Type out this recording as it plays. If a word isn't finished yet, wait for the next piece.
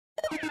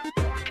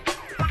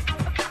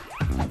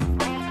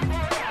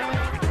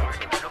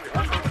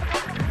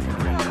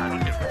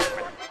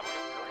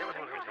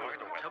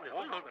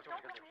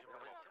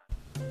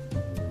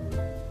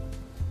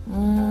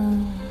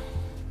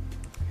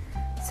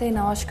Sei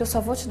não, acho que eu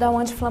só vou te dar um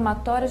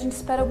anti-inflamatório, a gente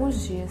espera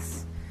alguns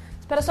dias.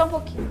 Espera só um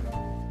pouquinho.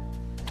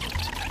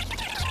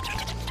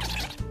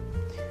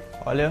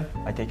 Olha,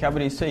 vai ter que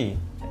abrir isso aí.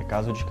 É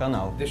caso de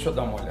canal. Deixa eu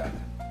dar uma olhada.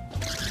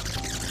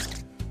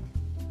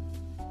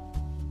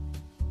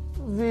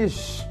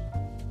 Vixe.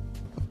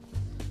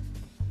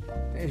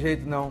 Tem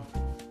jeito não.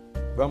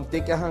 Vamos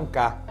ter que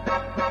arrancar.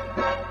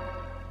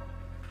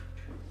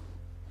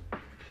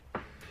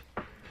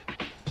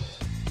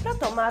 Para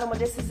tomar uma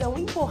decisão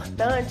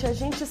importante, a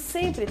gente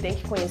sempre tem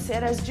que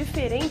conhecer as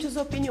diferentes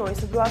opiniões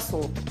sobre o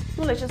assunto.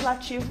 No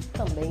Legislativo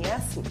também é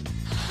assim.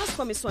 As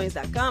comissões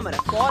da Câmara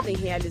podem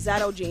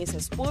realizar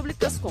audiências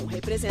públicas com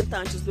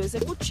representantes do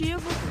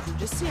Executivo, do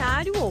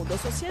Judiciário ou da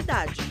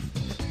sociedade.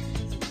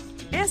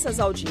 Essas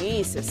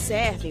audiências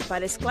servem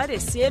para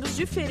esclarecer os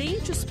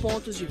diferentes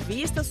pontos de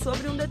vista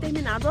sobre um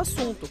determinado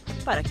assunto,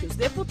 para que os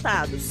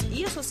deputados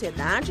e a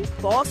sociedade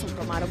possam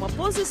tomar uma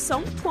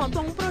posição quanto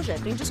a um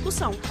projeto em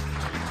discussão.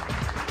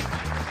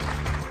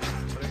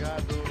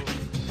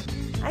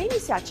 A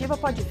iniciativa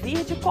pode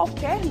vir de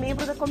qualquer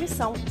membro da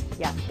comissão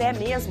e até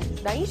mesmo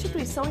da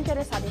instituição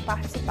interessada em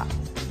participar.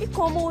 E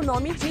como o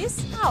nome diz,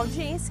 a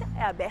audiência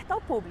é aberta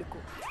ao público.